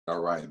All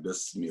right,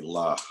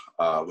 Bismillah,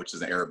 which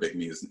is in Arabic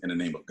means in the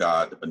name of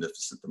God, the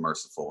beneficent, the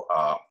merciful.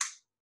 I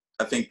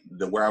think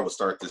where I would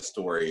start this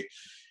story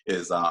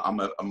is I'm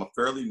a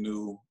fairly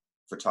new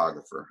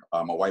photographer.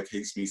 My wife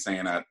hates me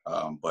saying that,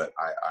 but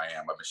I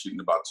am. I've been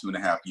shooting about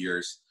 2.5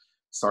 years.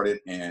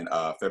 Started in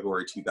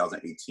February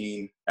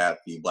 2018 at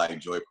the Black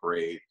Joy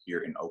Parade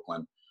here in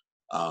Oakland.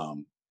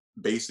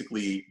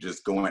 Basically,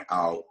 just going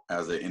out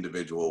as an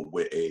individual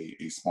with a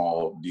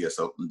small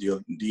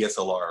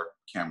DSLR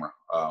camera,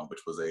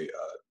 which was a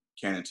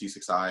Canon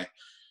T6i.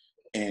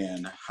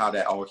 And how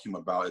that all came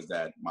about is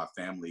that my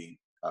family,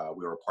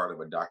 we were a part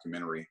of a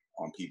documentary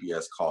on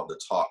PBS called The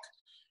Talk,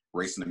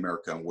 Race in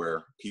America,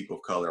 where people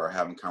of color are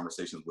having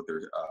conversations with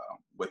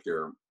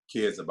their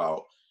kids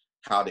about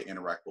how to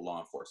interact with law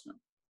enforcement.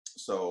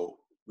 So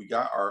we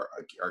got our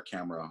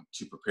camera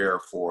to prepare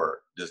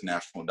for this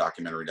national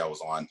documentary that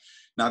was on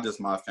not just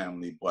my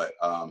family, but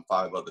 5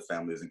 other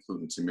families,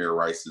 including Amir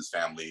Rice's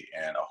family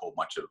and a whole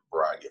bunch of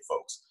variety of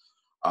folks.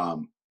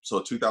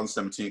 So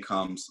 2017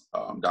 comes,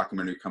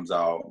 documentary comes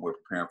out. We're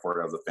preparing for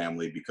it as a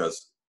family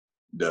because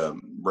the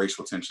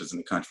racial tensions in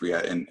the country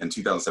in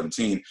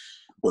 2017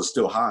 was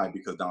still high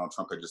because Donald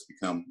Trump had just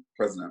become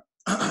president.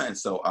 And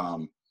so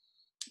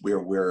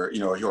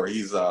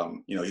he's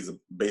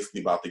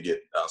basically about to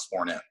get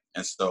sworn in.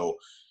 And so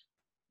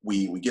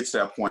we get to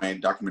that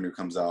point, documentary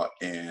comes out,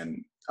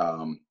 and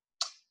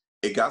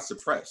it got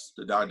suppressed.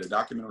 The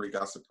documentary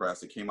got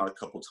suppressed. It came out a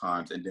couple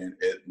times, and then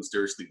it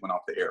mysteriously went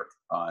off the air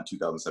in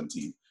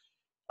 2017.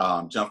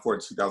 Jump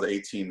forward to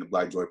 2018, the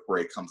Black Joy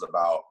Parade comes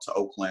about to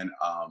Oakland.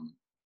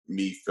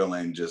 Me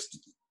feeling just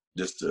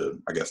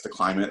I guess the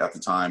climate at the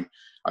time,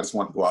 I just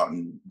wanted to go out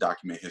and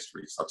document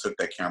history. So I took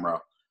that camera,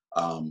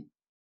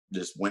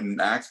 just went and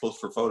asked folks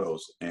for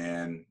photos.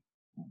 And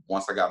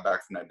once I got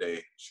back from that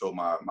day, showed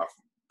my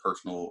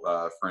personal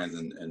friends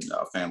and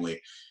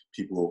family,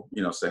 people,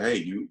 say, hey,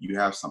 you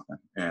have something.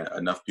 And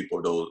enough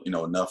people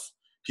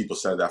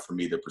said that for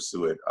me to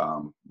pursue it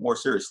more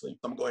seriously. So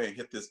I'm gonna go ahead and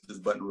hit this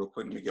button real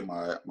quick. Let me get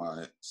my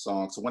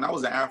song. So when I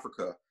was in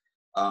Africa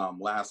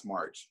last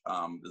March,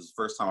 this is the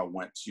first time I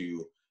went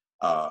to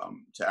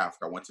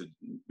Africa.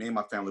 Me and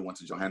my family went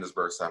to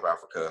Johannesburg, South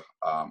Africa,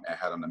 and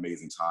had an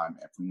amazing time.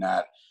 And from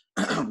that,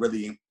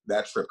 really,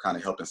 that trip kind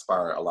of helped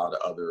inspire a lot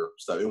of other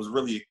stuff. It was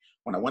really,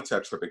 when I went to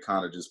that trip, it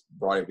kind of just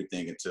brought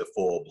everything into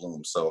full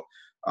bloom. So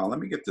let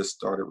me get this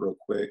started real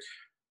quick.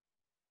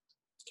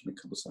 Give me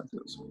a couple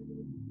seconds.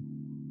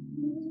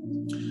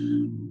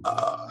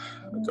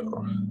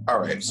 All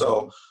right,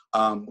 so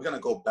we're gonna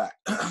go back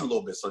a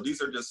little bit. So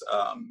these are just,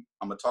 I'm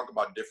gonna talk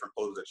about different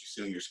photos that you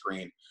see on your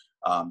screen.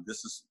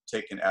 This is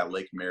taken at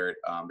Lake Merritt.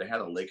 They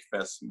had a lake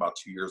fest about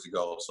 2 years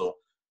ago. So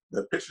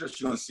the picture that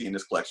you're gonna see in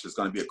this collection is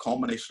gonna be a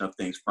culmination of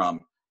things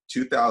from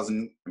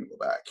 2000, let me go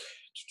back.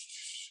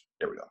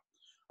 There we go.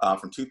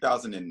 From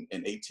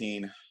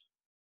 2018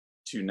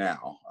 to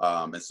now.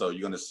 And so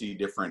you're gonna see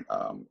different,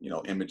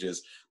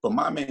 images. But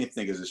my main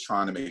thing is just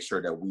trying to make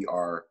sure that we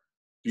are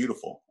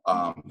beautiful.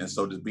 And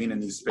so just being in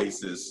these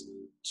spaces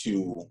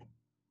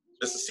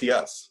just to see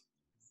us,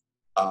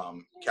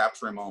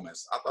 capturing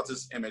moments. I thought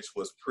this image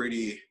was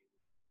pretty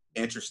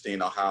interesting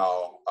on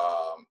how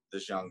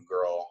this young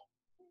girl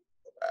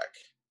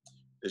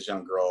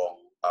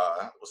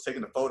was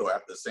taking a photo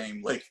at the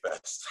same lake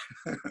fest.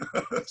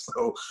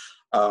 So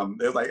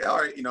they're like, all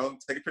right,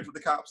 take a picture with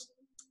the cops.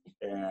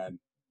 And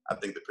I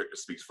think the picture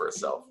speaks for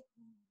itself.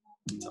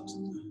 Let's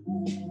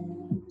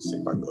see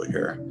if I can go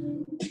here.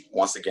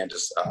 Once again,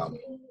 just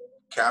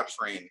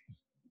capturing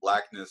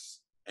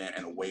Blackness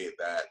in a way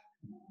that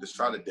just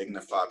try to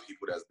dignify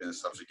people that's been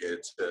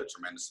subjugated to a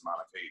tremendous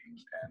amount of hate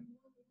and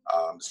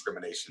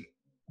discrimination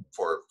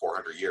for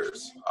 400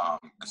 years.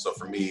 And so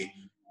for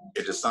me,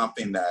 it's just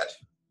something that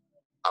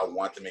I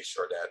want to make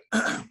sure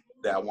that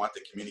that I want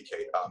to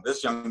communicate.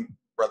 This young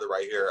brother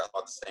right here,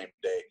 about the same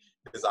day,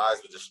 his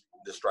eyes were just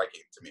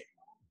striking to me.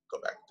 Go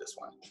back to this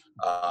one.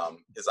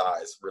 His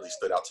eyes really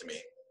stood out to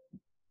me,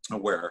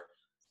 where,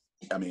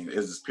 I mean, it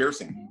was just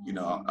piercing.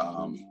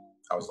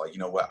 I was like, you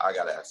know what? I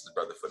got to ask this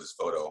brother for this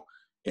photo.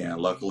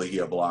 And luckily he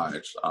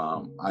obliged.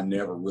 I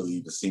never really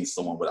even seen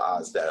someone with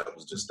eyes that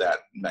was just that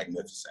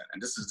magnificent.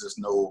 And this is just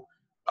no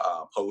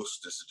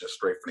post. This is just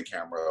straight from the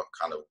camera,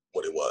 kind of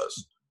what it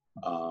was.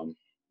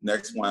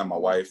 Next one, my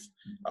wife.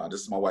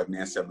 This is my wife,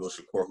 Nancy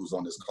Abdul-Shakur, who's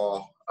on this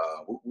call.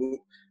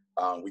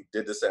 We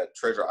did this at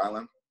Treasure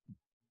Island,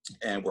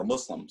 and we're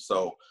Muslim.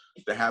 So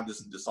they have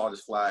this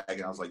flag,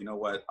 and I was like, you know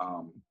what?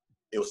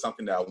 It was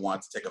something that I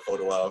wanted to take a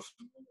photo of.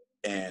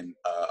 And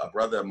a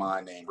brother of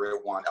mine named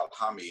Ridwan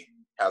Al-Hami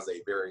has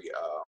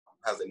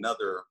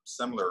another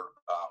similar,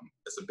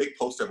 it's a big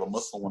poster of a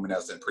Muslim woman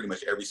that's in pretty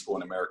much every school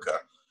in America.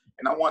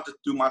 And I wanted to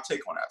do my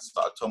take on that.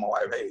 So I told my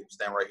wife, hey,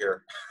 stand right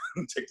here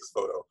and take this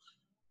photo.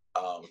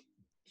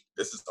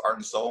 This is Art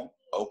and Soul,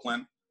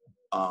 Oakland,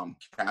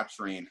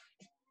 capturing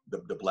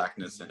the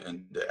Blackness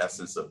and the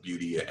essence of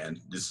beauty and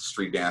just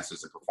street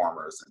dancers and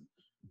performers and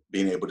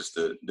being able just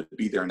to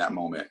be there in that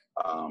moment.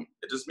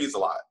 It just means a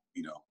lot,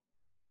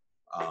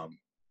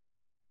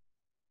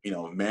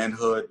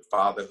 manhood,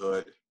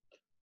 fatherhood,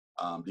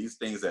 these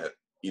things that,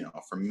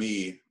 for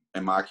me,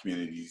 in my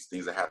communities,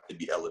 things that have to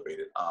be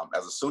elevated.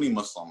 As a Sunni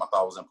Muslim, I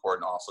thought it was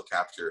important to also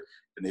capture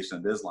the Nation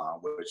of Islam,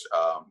 which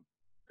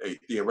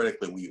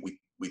theoretically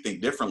we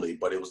think differently,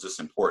 but it was just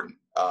important.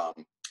 Go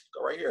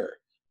right here.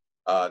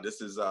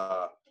 This is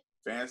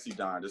Fancy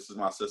Dawn. This is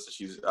my sister.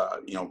 She's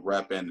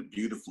repping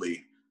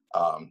beautifully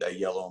that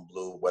yellow and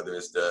blue, whether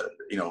it's the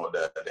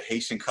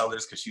Haitian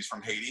colors because she's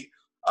from Haiti,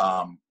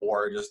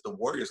 or just the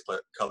Warriors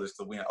colors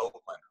because we in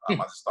Oakland. I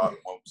just thought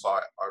when I saw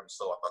it, I thought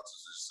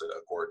this was just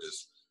a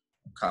gorgeous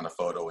kind of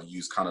photo and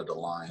use kind of the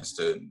lines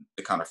to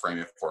kind of frame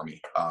it for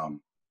me. I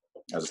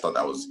just thought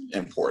that was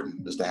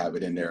important just to have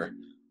it in there.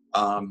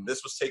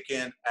 This was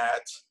taken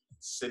at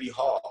City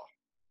Hall.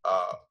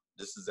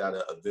 This is at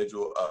a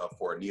vigil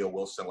for Neil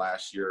Wilson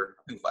last year,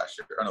 2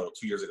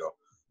 years ago,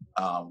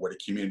 where the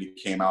community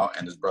came out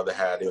and his brother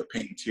they were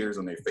painting tears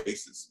on their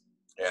faces.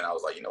 And I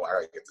was like, I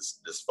gotta get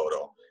this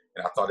photo.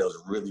 And I thought it was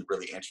really,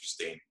 really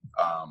interesting.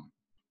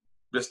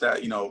 Just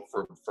that,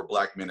 for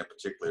Black men in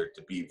particular,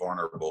 to be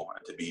vulnerable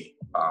and to be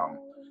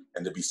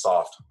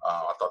soft.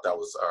 I thought that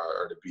was,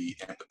 or to be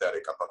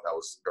empathetic. I thought that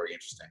was very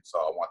interesting. So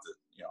I wanted to,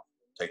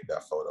 take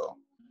that photo.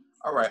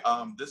 All right.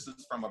 This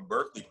is from a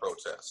Berkeley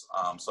protest.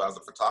 So as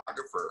a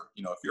photographer,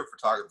 if you're a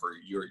photographer,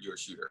 you're a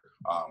shooter.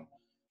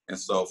 And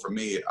so for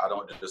me, I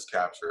don't just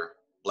capture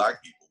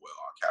Black people well.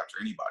 I capture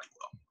anybody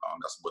well.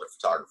 That's what a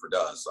photographer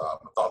does. I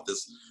thought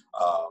this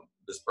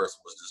person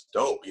was just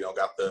dope.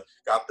 Got the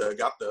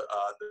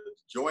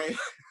joint.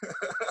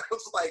 I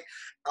was like,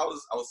 I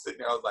was sitting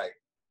there. I was like,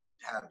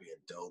 that'd be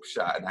a dope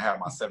shot. And I have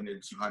my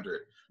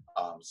 70-200.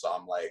 So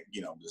I'm like,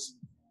 just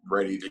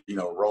ready to,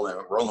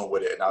 rolling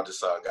with it. And I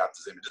just got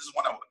this image.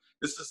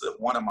 This is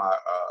one of my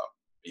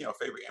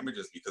favorite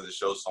images because it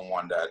shows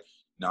someone that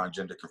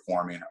non-gender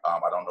conforming. I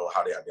don't know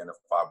how they identify,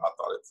 but I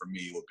thought it for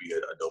me would be a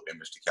dope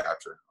image to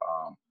capture.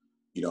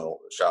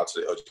 Shout out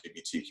to the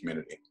LGBT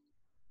community.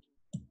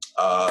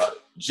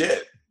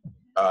 Jet,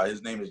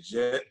 his name is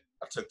Jet.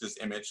 I took this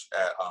image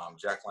at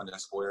Jack London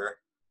Square.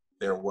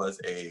 There was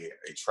a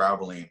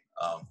traveling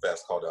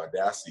fest called the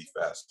Audacity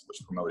Fest,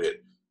 which promoted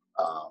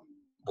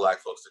Black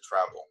folks to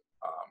travel.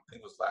 I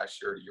think it was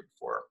last year or the year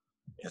before.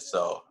 And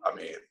so,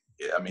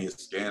 his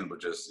skin was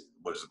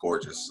just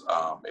gorgeous.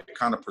 It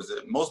kind of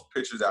most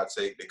pictures I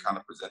take, they kind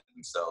of present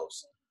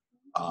themselves.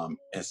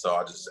 And so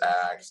I just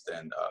asked,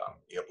 and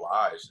he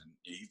obliged. And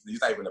he's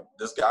not even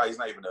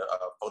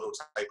a photo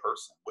type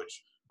person,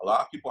 which a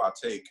lot of people I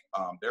take,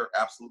 they're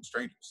absolute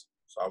strangers.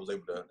 So I was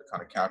able to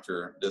kind of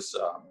capture this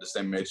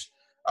image.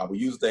 We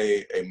used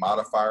a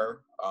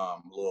modifier,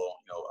 little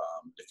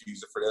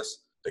diffuser for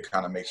this to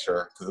kind of make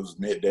sure, because it was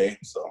midday.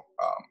 So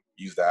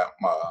use that.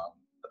 My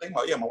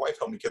wife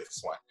helped me get this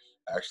one.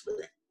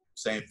 Actually,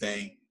 same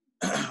thing.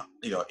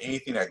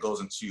 Anything that goes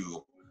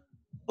into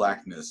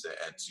Blackness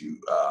and to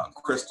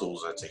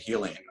crystals and to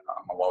healing,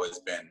 I've always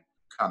been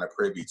kind of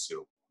privy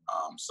to.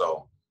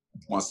 So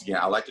once again,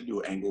 I like to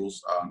do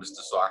angles just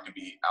so I can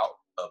be out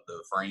of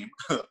the frame.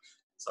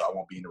 So I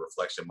won't be in the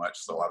reflection much.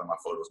 So a lot of my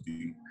photos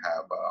do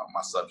have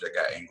my subject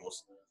at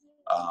angles.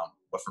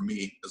 But for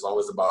me, it's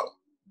always about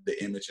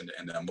the image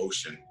and the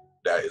emotion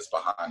that is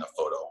behind a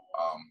photo.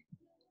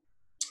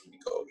 Let me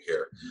go over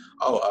here.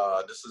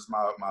 This is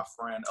my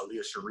friend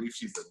Aaliyah Sharif.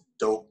 She's a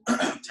dope,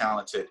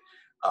 talented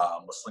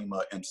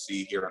Muslima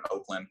MC here in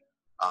Oakland.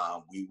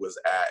 We was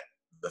at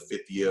the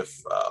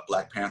 50th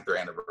Black Panther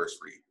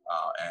anniversary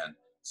and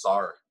saw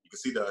her. You can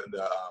see the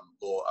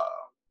little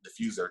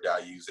diffuser that I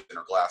used in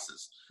her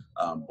glasses.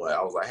 But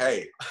I was like,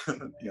 hey,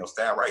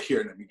 stand right here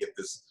and let me get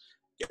this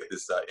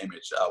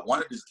image. One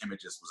of these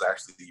images was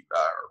actually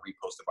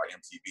reposted by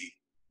MTV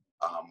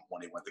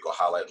when they went to go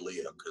highlight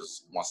Leah,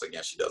 because once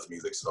again, she does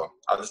music. So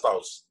I just thought it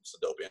was a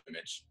dope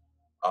image.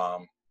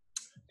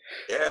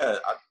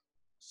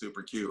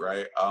 Super cute,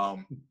 right?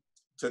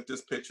 Took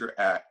this picture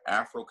at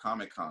Afro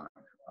Comic Con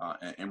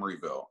in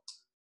Emeryville.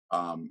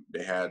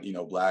 They had,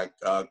 Black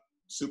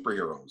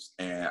superheroes,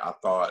 and I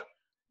thought,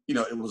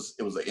 it was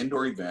an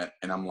indoor event,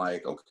 and I'm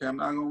like, okay, I'm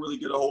not gonna really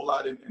get a whole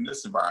lot in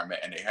this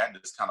environment. And they had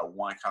this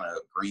one kind of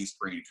green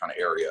screen kind of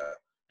area,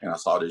 and I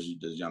saw this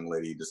young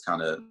lady just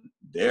kind of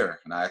there,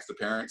 and I asked the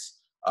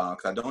parents,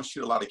 because I don't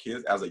shoot a lot of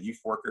kids as a youth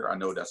worker. I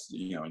know that's,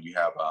 you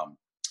have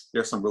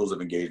there's some rules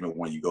of engagement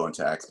when you go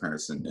into ask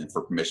parents and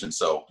for permission.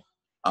 So,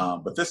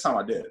 but this time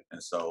I did,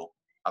 and so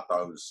I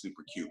thought it was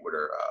super cute with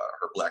her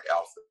Black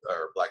outfit,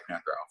 or Black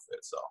Panther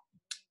outfit. So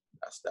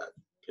that's that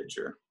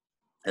picture.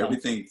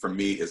 Everything for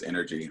me is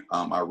energy.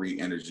 I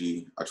read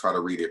energy. I try to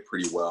read it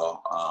pretty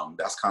well.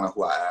 That's kind of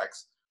who I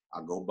ask.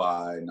 I go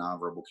by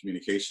nonverbal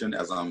communication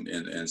as I'm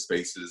in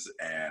spaces,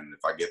 and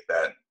if I get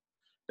that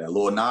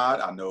little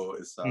nod, I know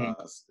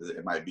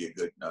it might be a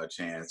good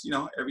chance.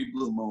 Every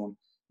blue moon,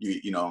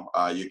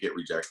 you get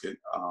rejected,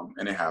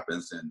 and it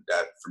happens. And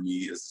that for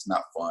me is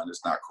not fun.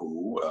 It's not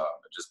cool.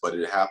 But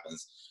it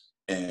happens.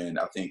 And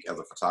I think as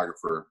a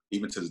photographer,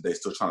 even to this day,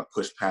 still trying to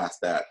push past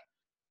that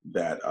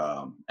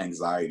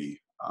anxiety.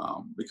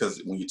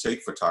 Because when you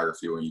take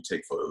photography, when you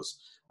take photos,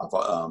 I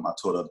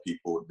told other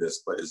people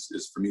this, but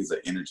it's for me, it's an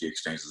energy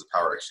exchange, it's a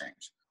power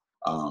exchange.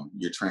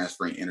 you're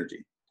transferring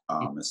energy.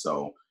 And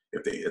so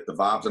if the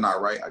vibes are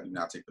not right, I do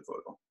not take the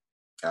photo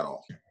at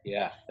all.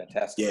 Yeah,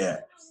 fantastic.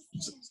 Yeah.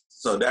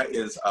 So that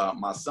is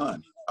my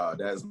son.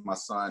 That is my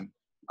son,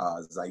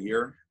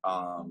 Zaire.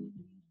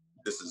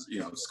 This is,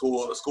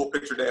 school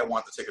picture day. I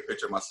wanted to take a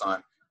picture of my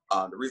son.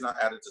 The reason I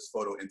added this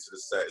photo into the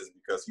set is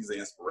because he's the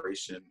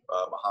inspiration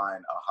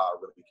behind how I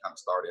really kind of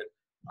started.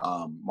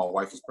 My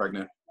wife was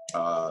pregnant,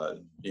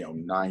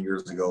 9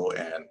 years ago,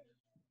 and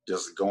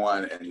just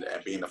going and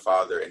being a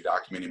father and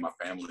documenting my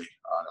family.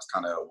 That's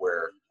kind of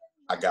where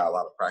I got a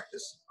lot of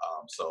practice.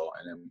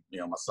 And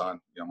then, my son,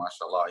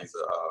 mashallah, he's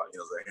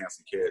a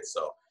handsome kid.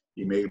 So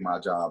he made my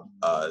job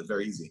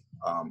very easy.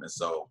 And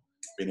so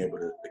being able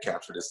to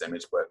capture this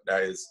image, but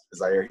that is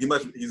Zaire.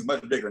 He's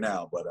much bigger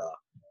now, but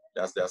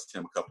that's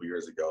him a couple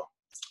years ago.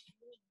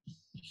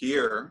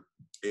 Here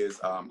is,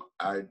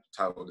 I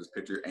titled this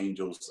picture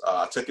Angels.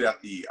 I took it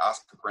at the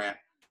Oscar Grant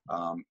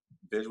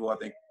visual, I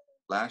think,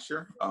 last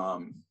year.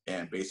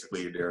 And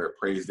basically they're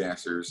praise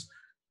dancers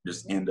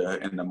just in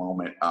the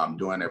moment,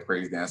 doing their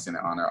praise dancing in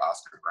honor of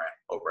Oscar Grant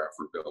over at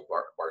Fruitvale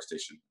Bar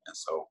Station. And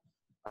so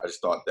I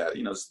just thought that,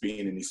 just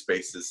being in these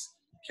spaces,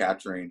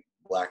 capturing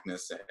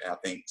Blackness, and I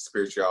think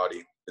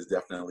spirituality is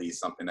definitely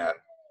something that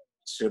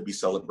should be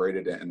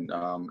celebrated and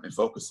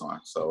focused on.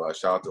 So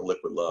shout out to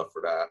Liquid Love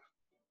for that.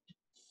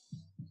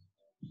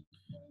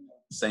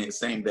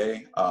 Same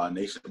day,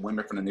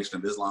 women from the Nation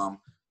of Islam.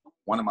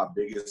 One of my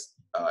biggest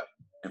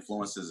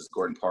influences is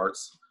Gordon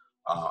Parks.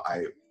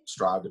 I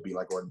strive to be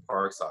like Gordon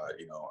Parks.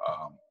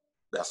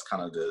 That's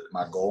kind of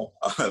my goal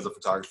as a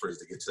photographer, is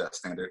to get to that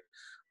standard,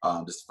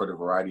 just for the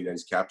variety that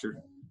he's captured.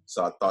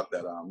 So I thought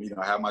that,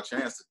 I have my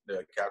chance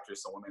to capture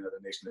some women of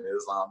the Nation of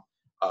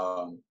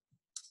Islam.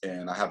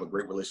 And I have a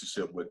great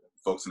relationship with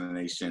folks in the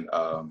nation.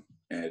 And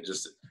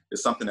it's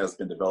something that's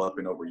been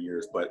developing over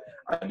years. But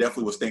I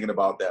definitely was thinking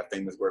about that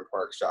famous Gordon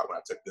Parks shot when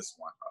I took this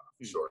one,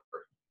 for sure.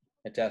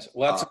 Fantastic.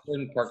 Lots of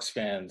Gordon Parks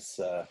fans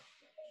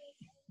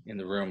in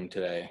the room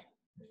today.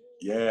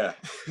 Yeah.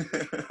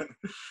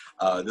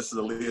 This is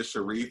Aaliyah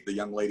Sharif, the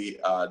young lady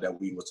that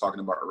we were talking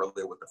about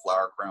earlier with the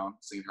flower crown.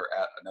 Seen her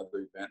at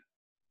another event.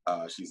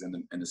 She's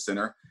in the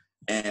center.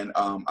 And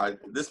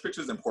this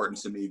picture is important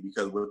to me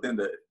because within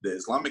the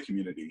Islamic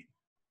community,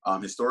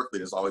 historically,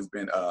 there's always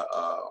been a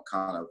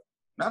kind of,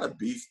 not a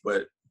beef,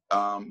 but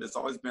there's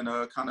always been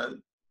a kind of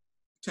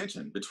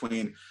tension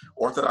between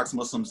Orthodox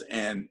Muslims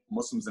and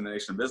Muslims in the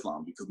Nation of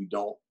Islam, because we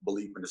don't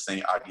believe in the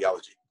same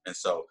ideology. And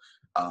so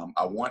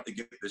I want to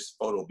get this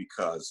photo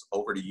because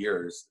over the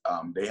years,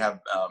 they have,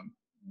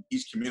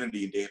 each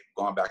community, they've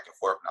gone back and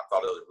forth, and I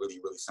thought it was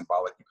really, really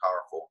symbolic and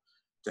powerful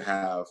to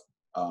have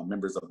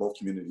members of both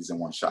communities in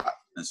one shot.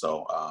 And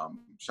so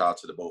shout out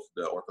to both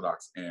the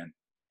Orthodox and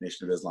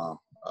Nation of Islam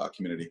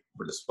community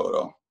for this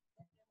photo.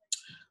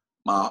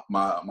 My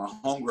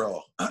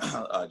homegirl,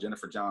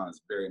 Jennifer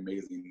Johns, very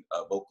amazing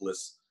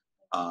vocalist.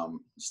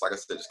 Just like I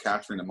said, just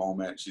capturing the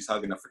moment. She's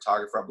hugging a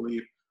photographer, I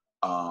believe.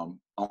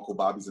 Uncle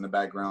Bobby's in the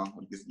background.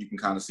 You can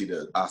kind of see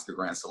the Oscar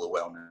Grant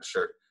silhouette on her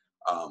shirt.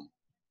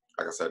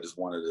 Like I said, I just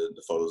wanted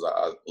the photos.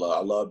 I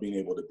love being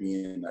able to be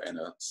in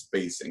a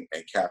space and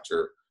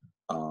capture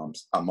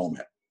a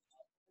moment.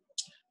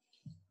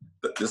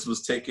 This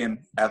was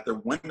taken at the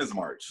Women's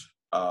March.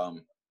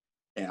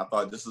 And I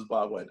thought this is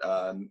about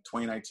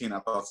 2019. I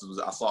thought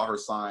I saw her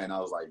sign. I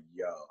was like,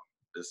 yo,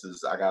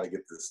 I got to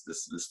get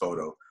this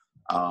photo.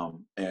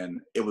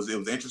 And it was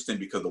interesting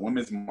because the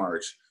Women's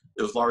March,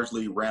 it was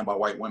largely ran by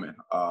white women.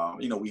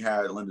 We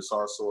had Linda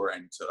Sarsour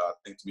and I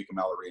think Tamika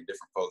Mallory and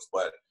different folks,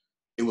 but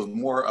it was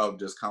more of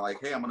just kind of like,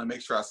 hey, I'm going to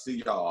make sure I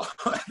see y'all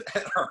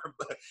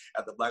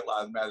at the Black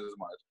Lives Matter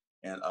March.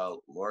 And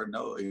Lord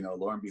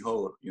and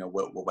behold,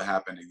 what will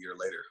happen a year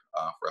later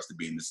for us to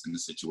be in this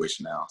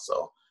situation now.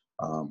 So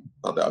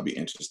thought that would be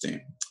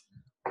interesting.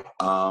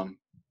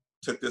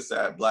 Took this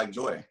at Black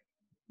Joy,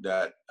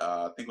 that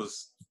I think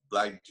was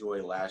Black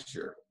Joy last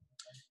year.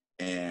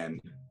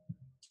 And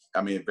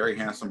I mean, very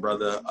handsome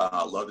brother.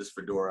 Love his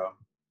fedora.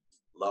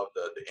 Love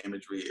the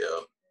imagery.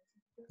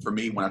 For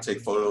me, when I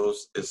take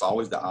photos, it's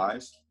always the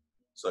eyes.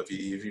 So if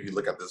you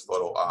look at this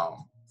photo,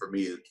 for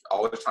me, it's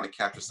always trying to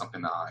capture something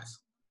in the eyes.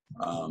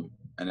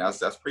 And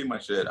that's pretty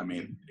much it. I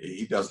mean,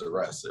 he does the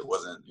rest. It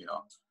wasn't,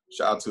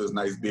 shout out to his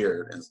nice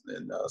beard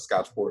and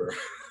Scotch Porter.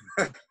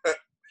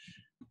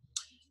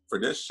 For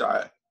this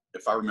shot,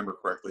 if I remember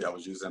correctly, I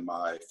was using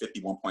my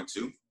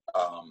 51.2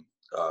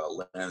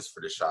 lens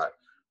for this shot.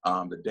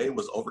 The day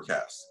was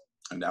overcast,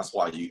 and that's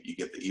why you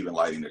get the even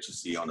lighting that you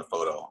see on the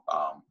photo.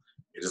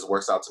 It just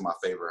works out to my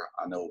favor.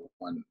 I know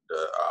when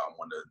the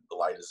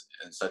light is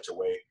in such a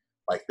way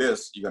like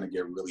this, you're gonna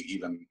get really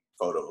even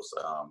photos.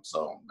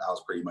 So that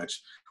was pretty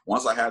much,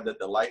 once I had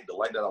the light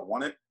that I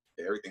wanted,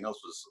 everything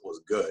else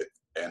was good.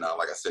 And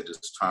like I said,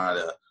 just trying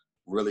to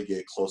really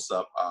get close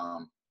up.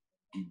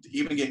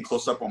 Even getting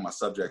close up on my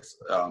subjects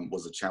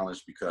was a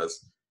challenge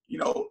because,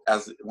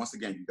 once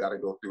again, you got to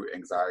go through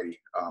anxiety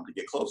to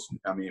get close.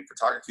 I mean,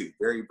 photography is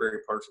very, very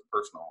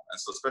personal. And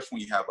so especially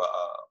when you have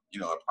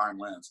a prime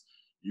lens,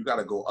 you got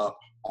to go up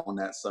on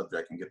that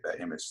subject and get that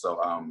image. So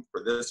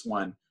for this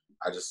one,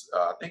 I just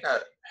I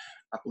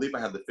believe I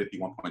had the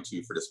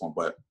 51.2 for this one,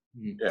 but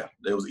yeah,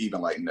 it was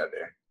even lighting that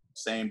day.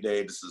 Same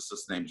day. This is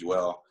sister named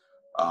Joelle.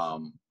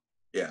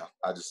 Yeah,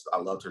 I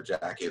loved her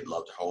jacket,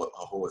 loved her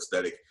whole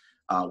aesthetic.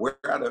 We're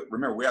at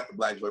the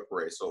Black Joy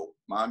Parade. So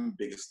my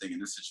biggest thing in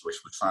this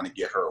situation was trying to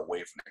get her away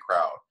from the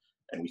crowd.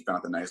 And we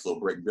found a nice little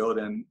brick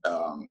building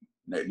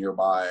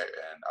nearby,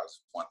 and I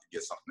just wanted to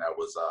get something that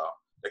was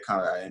that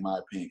kind of, in my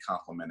opinion,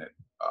 complemented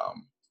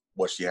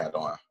what she had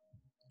on.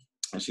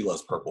 And she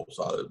loves purple,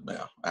 so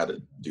I had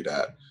to do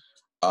that.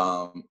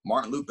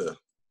 Martin Luther,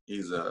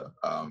 he's a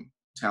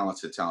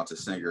talented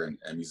singer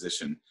and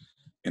musician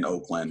in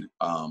Oakland.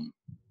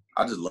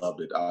 I just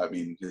loved it. I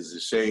mean,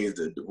 his shades,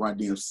 the Run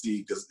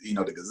DMC, because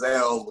the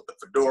gazelles with the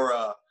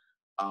fedora.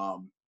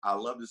 I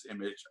love this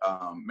image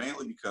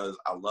mainly because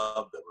I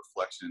love the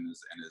reflection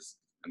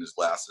in his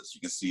glasses.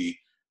 You can see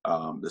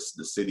the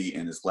city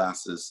in his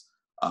glasses.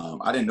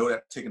 I didn't know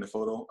that taking the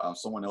photo.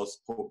 Someone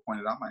else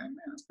pointed out, man,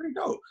 that's pretty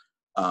dope.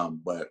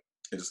 But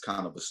it is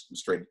kind of a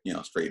straight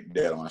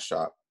dead on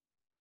shot.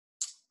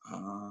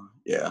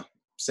 Yeah,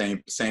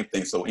 same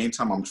thing. So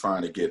anytime I'm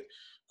trying to get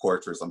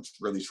portraits, I'm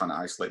really trying to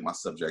isolate my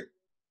subject.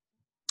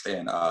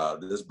 And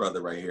this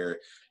brother right here,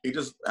 the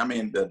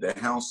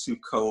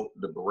houndstooth coat,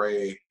 the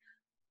beret,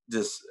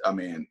 this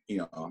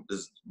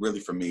really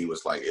for me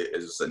was like,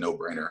 it's just a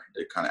no-brainer.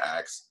 It kind of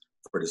acts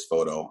for this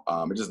photo.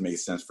 It just made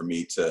sense for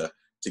me to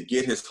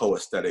get his whole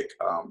aesthetic,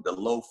 the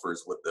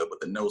loafers with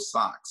the no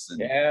socks, and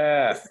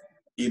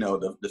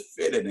the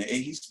fit in it,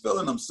 and he's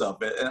feeling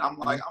himself, and I'm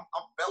like, I'm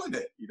feeling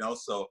it,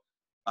 so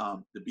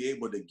to be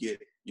able to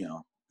get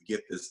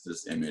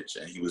this image,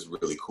 and he was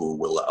really cool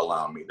with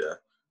allowing me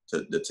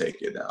to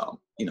take it.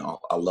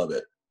 I love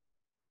it.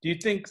 Do you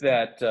think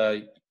that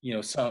a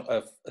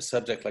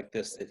subject like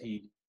this, that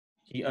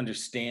he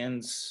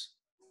understands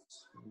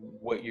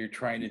what you're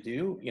trying to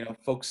do?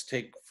 Folks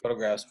take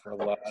photographs for a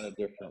lot of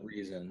different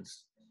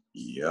reasons.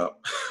 Yep.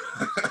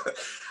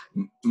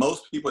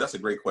 Most people, that's a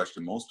great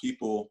question. Most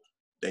people,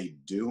 they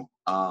do.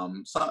 A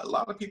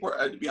lot of people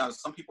are, to be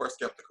honest, some people are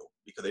skeptical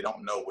because they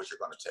don't know what you're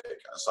going to take.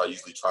 So I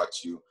usually try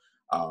to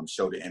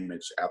show the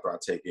image after I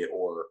take it,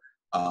 or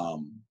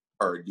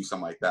do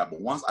something like that. But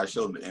once I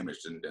show them the image,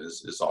 then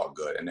it's all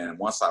good. And then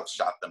once I've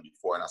shot them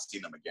before and I see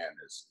them again,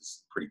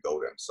 it's pretty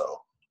golden.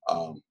 So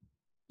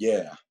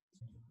yeah.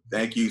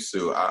 Thank you,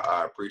 Sue.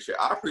 I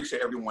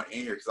appreciate everyone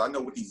in here, because I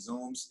know with these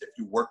Zooms, if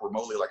you work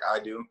remotely like I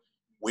do,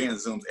 we're in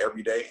Zooms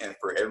every day, and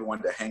for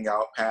everyone to hang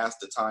out past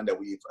the time that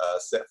we've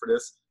set for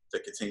this, to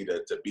continue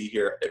to be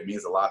here, it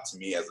means a lot to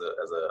me as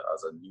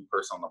a new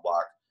person on the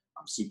block.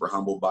 I'm super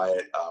humbled by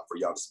it. For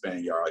y'all to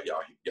spend y'all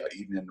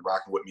evening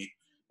rocking with me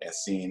and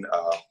seeing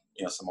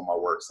some of my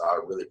work. So I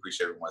really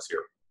appreciate everyone's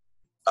here.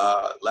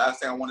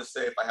 Last thing I want to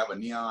say, if I have a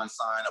neon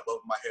sign above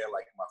my head,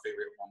 like one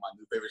of my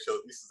new favorite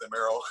shows, Nieces and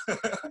Meryl,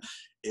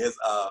 is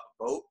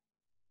vote,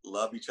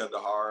 love each other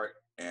hard,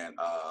 and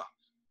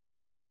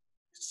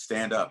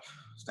stand up.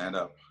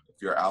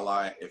 If you're an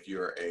ally, if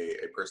you're a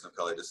person of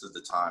color, this is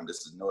the time.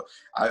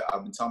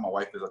 I've been telling my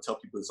wife this, I tell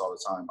people this all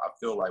the time. I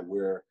feel like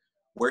we're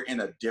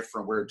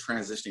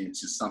transitioning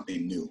to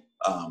something new.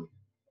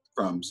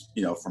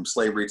 From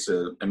slavery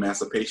to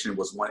emancipation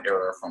was one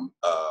era, from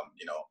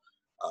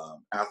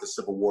after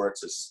Civil War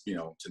to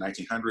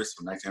 1900s,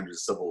 from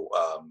 1900s to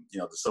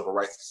the civil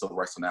rights. So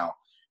now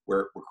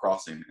we're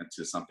crossing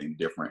into something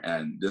different,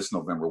 and this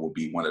November will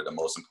be one of the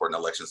most important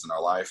elections in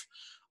our life.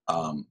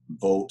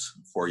 Vote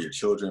for your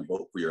children,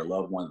 vote for your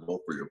loved ones,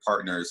 vote for your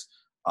partners.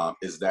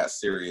 Is that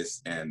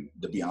serious? And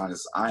to be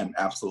honest, I am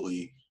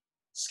absolutely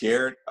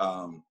scared,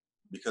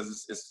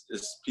 because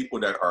it's people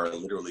that are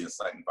literally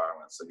inciting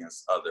violence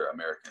against other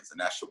Americans, and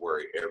that should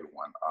worry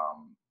everyone.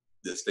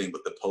 This thing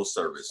with the post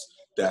service,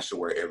 that should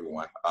worry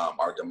everyone.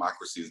 Our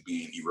democracy is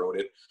being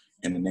eroded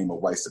in the name of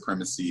white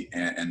supremacy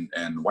and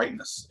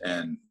whiteness.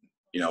 And,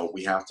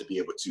 we have to be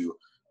able to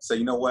say,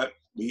 you know what,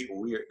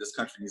 this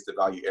country needs to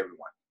value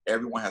everyone.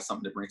 Everyone has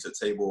something to bring to the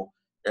table.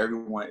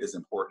 Everyone is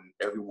important.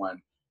 Everyone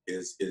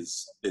is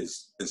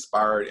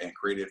inspired and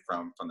created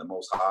from the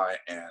Most High.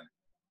 And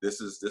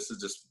this is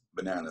just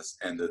bananas.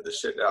 And the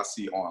shit that I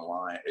see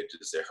online, it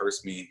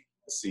hurts me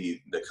to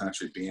see the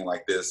country being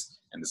like this,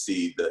 and to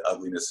see the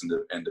ugliness and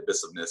the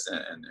divisiveness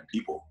and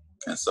people.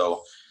 And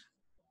so,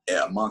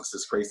 amongst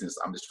this craziness,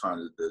 I'm just trying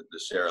to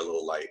share a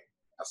little light.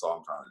 That's all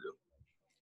I'm trying to do.